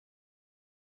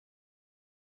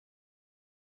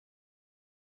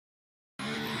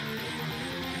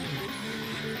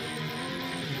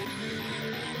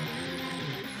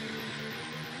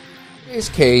Today's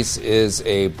case is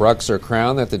a Bruxer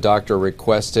crown that the doctor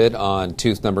requested on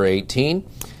tooth number 18.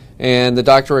 And the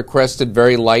doctor requested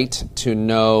very light to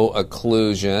no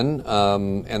occlusion,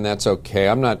 and that's okay.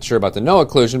 I'm not sure about the no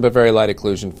occlusion, but very light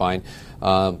occlusion, fine.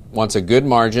 Wants a good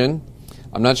margin.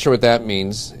 I'm not sure what that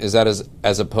means. Is that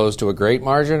as opposed to a great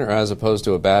margin or as opposed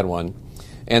to a bad one?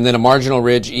 And then a marginal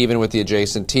ridge even with the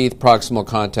adjacent teeth, proximal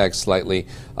contact slightly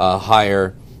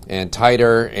higher and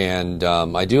tighter. And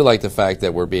I do like the fact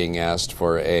that we're being asked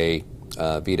for a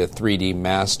Vita 3D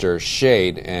Master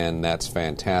shade, and that's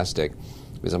fantastic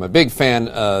because I'm a big fan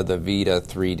of the Vita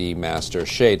 3D Master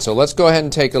shade. So let's go ahead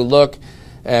and take a look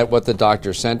at what the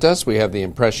doctor sent us. We have the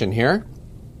impression here.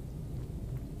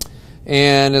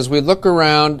 And as we look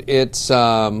around, it's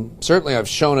certainly I've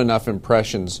shown enough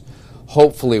impressions,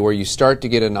 hopefully, where you start to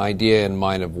get an idea in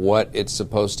mind of what it's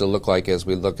supposed to look like as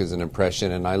we look as an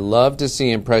impression. And I love to see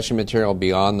impression material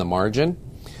beyond the margin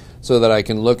so that I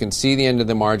can look and see the end of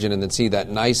the margin and then see that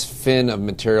nice fin of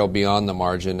material beyond the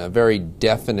margin, a very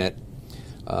definite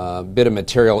bit of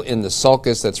material in the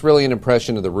sulcus that's really an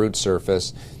impression of the root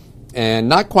surface. And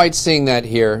not quite seeing that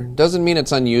here doesn't mean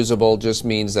it's unusable, just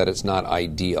means that it's not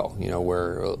ideal. You know,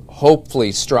 we're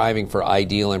hopefully striving for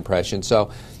ideal impression.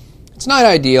 So it's not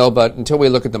ideal, but until we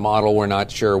look at the model, we're not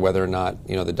sure whether or not,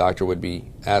 you know, the doctor would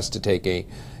be asked to take a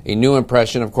new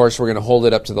impression. Of course, we're going to hold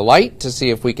it up to the light to see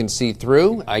if we can see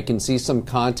through. I can see some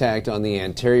contact on the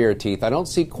anterior teeth. I don't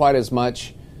see quite as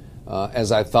much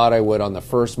as I thought I would on the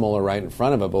first molar right in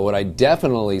front of it, but what I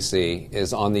definitely see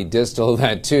is on the distal of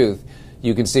that tooth,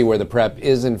 you can see where the prep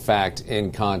is in fact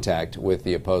in contact with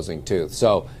the opposing tooth.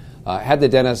 So had the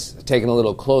dentist taken a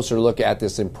little closer look at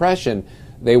this impression,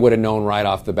 they would have known right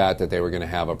off the bat that they were going to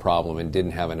have a problem and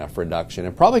didn't have enough reduction,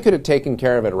 and probably could have taken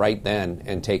care of it right then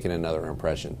and taken another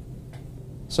impression.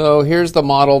 So here's the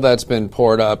model that's been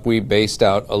poured up. We based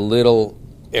out a little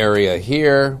area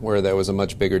here where there was a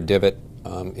much bigger divot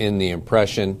in the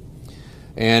impression.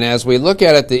 And as we look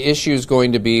at it, the issue is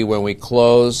going to be when we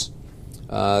close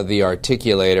the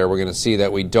articulator, we're going to see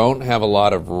that we don't have a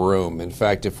lot of room. In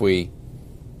fact, if we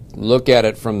look at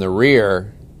it from the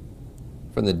rear,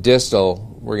 from the distal,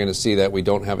 we're going to see that we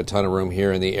don't have a ton of room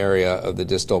here in the area of the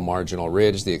distal marginal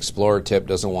ridge. The explorer tip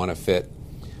doesn't want to fit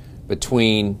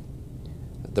between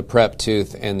the prep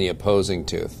tooth and the opposing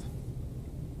tooth.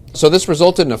 So this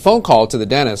resulted in a phone call to the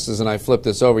dentist. As I flip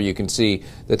this over, you can see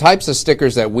the types of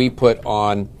stickers that we put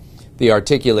on the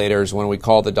articulators when we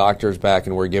call the doctors back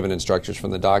and we're given instructions from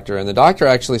the doctor. And the doctor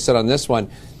actually said on this one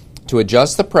to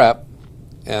adjust the prep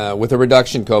with a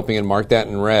reduction coping and mark that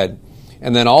in red,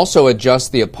 and then also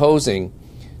adjust the opposing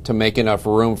to make enough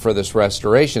room for this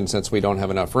restoration since we don't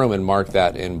have enough room, and mark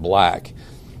that in black.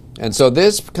 And so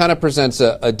this kind of presents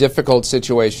a difficult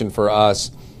situation for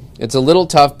us. It's a little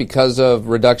tough because of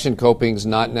reduction copings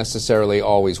not necessarily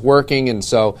always working, and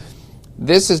so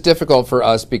this is difficult for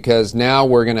us because now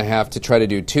we're going to have to try to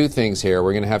do two things here.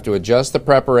 We're going to have to adjust the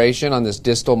preparation on this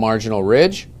distal marginal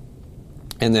ridge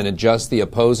and then adjust the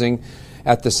opposing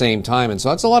at the same time. And so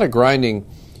that's a lot of grinding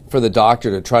for the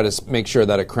doctor to try to make sure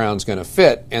that a crown's going to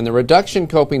fit. And the reduction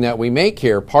coping that we make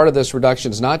here, part of this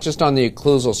reduction is not just on the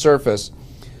occlusal surface,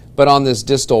 but on this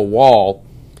distal wall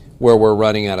where we're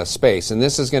running out of space. And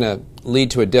this is going to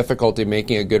lead to a difficulty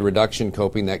making a good reduction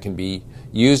coping that can be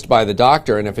used by the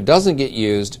doctor. And if it doesn't get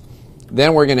used,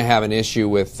 then we're going to have an issue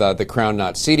with the crown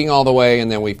not seating all the way,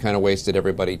 and then we've kind of wasted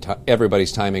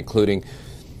everybody's time, including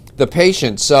the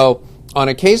patient. So on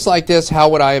a case like this, how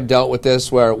would I have dealt with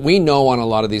this, where we know on a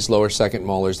lot of these lower second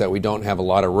molars that we don't have a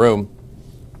lot of room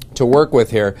to work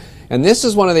with here? And this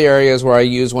is one of the areas where I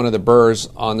use one of the burrs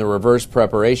on the reverse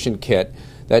preparation kit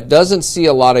that doesn't see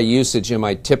a lot of usage in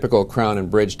my typical crown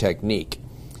and bridge technique.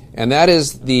 And that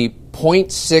is the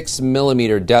 0.6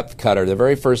 millimeter depth cutter, the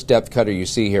very first depth cutter you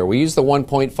see here. We use the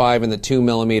 1.5 and the 2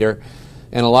 millimeter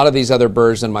and a lot of these other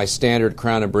burrs in my standard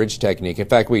crown and bridge technique. In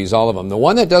fact, we use all of them. The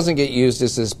one that doesn't get used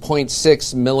is this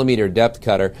 0.6 millimeter depth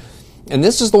cutter. And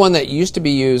this is the one that used to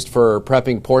be used for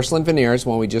prepping porcelain veneers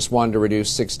when we just wanted to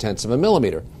reduce 0.6 of a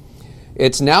millimeter.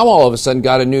 It's now all of a sudden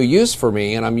got a new use for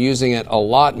me, and I'm using it a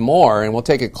lot more, and we'll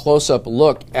take a close-up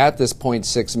look at this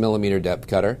 0.6 millimeter depth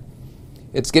cutter.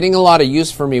 It's getting a lot of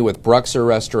use for me with Bruxer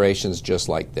restorations just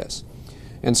like this.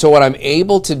 And so what I'm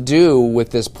able to do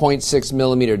with this 0.6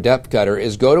 millimeter depth cutter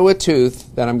is go to a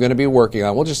tooth that I'm going to be working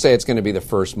on. We'll just say it's going to be the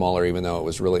first molar, even though it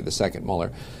was really the second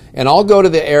molar. And I'll go to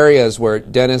the areas where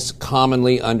dentists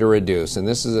commonly under-reduce. And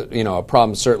this is a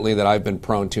problem certainly that I've been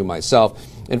prone to myself.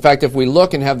 In fact, if we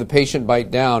look and have the patient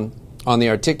bite down on the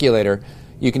articulator,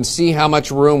 you can see how much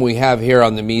room we have here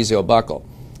on the mesial buccal.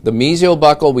 The mesial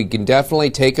buccal, we can definitely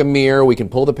take a mirror. We can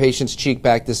pull the patient's cheek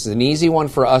back. This is an easy one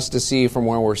for us to see from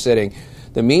where we're sitting.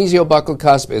 The mesial buccal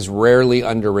cusp is rarely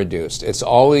under-reduced. It's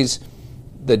always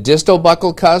the distal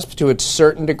buccal cusp to a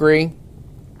certain degree,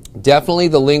 definitely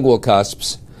the lingual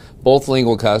cusps, both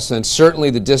lingual cusps, and certainly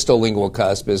the distal lingual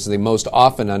cusp is the most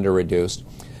often under-reduced.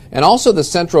 And also the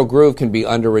central groove can be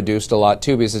under-reduced a lot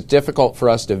too, because it's difficult for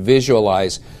us to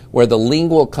visualize where the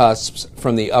lingual cusps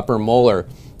from the upper molar,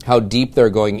 how deep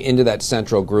they're going into that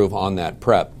central groove on that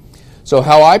prep. So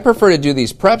how I prefer to do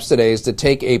these preps today is to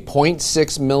take a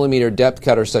 0.6 millimeter depth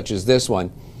cutter such as this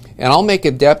one, and I'll make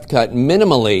a depth cut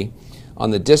minimally on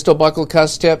the distal buccal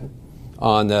cusp tip,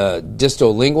 on the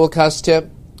distal lingual cusp tip,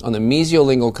 on the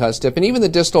mesiolingual cusp tip, and even the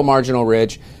distal marginal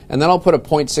ridge, and then I'll put a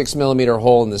 0.6 millimeter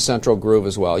hole in the central groove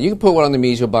as well. You can put one on the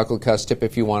mesiobuccal cusp tip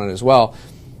if you want it as well.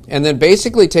 And then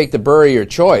basically take the burr of your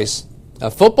choice. A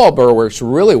football burr works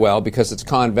really well because it's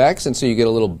convex, and so you get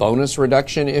a little bonus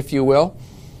reduction, if you will.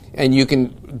 And you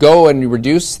can go and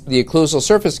reduce the occlusal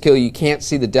surface till you can't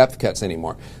see the depth cuts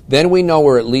anymore. Then we know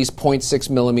we're at least 0.6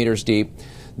 millimeters deep.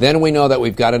 Then we know that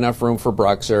we've got enough room for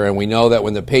Bruxer, and we know that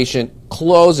when the patient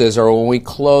closes, or when we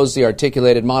close the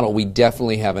articulated model, we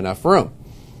definitely have enough room.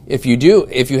 If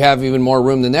you have even more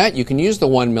room than that, you can use the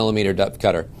 1 millimeter depth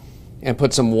cutter and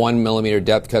put some 1 millimeter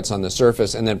depth cuts on the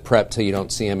surface and then prep till you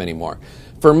don't see them anymore.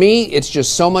 For me, it's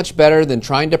just so much better than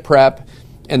trying to prep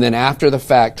and then after the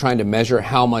fact trying to measure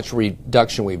how much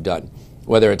reduction we've done.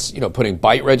 Whether it's putting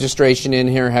bite registration in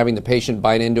here, having the patient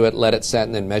bite into it, let it set,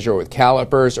 and then measure with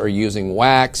calipers, or using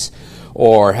wax,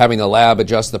 or having the lab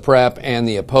adjust the prep and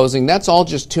the opposing. That's all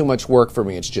just too much work for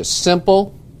me. It's just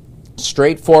simple,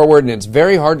 straightforward, and it's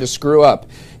very hard to screw up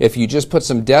if you just put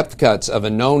some depth cuts of a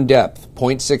known depth,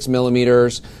 0.6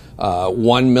 millimeters,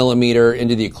 1 millimeter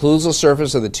into the occlusal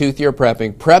surface of the tooth you're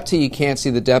prepping, prep till you can't see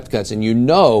the depth cuts, and you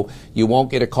know you won't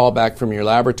get a call back from your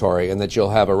laboratory, and that you'll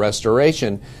have a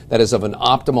restoration that is of an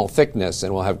optimal thickness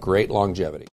and will have great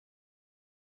longevity.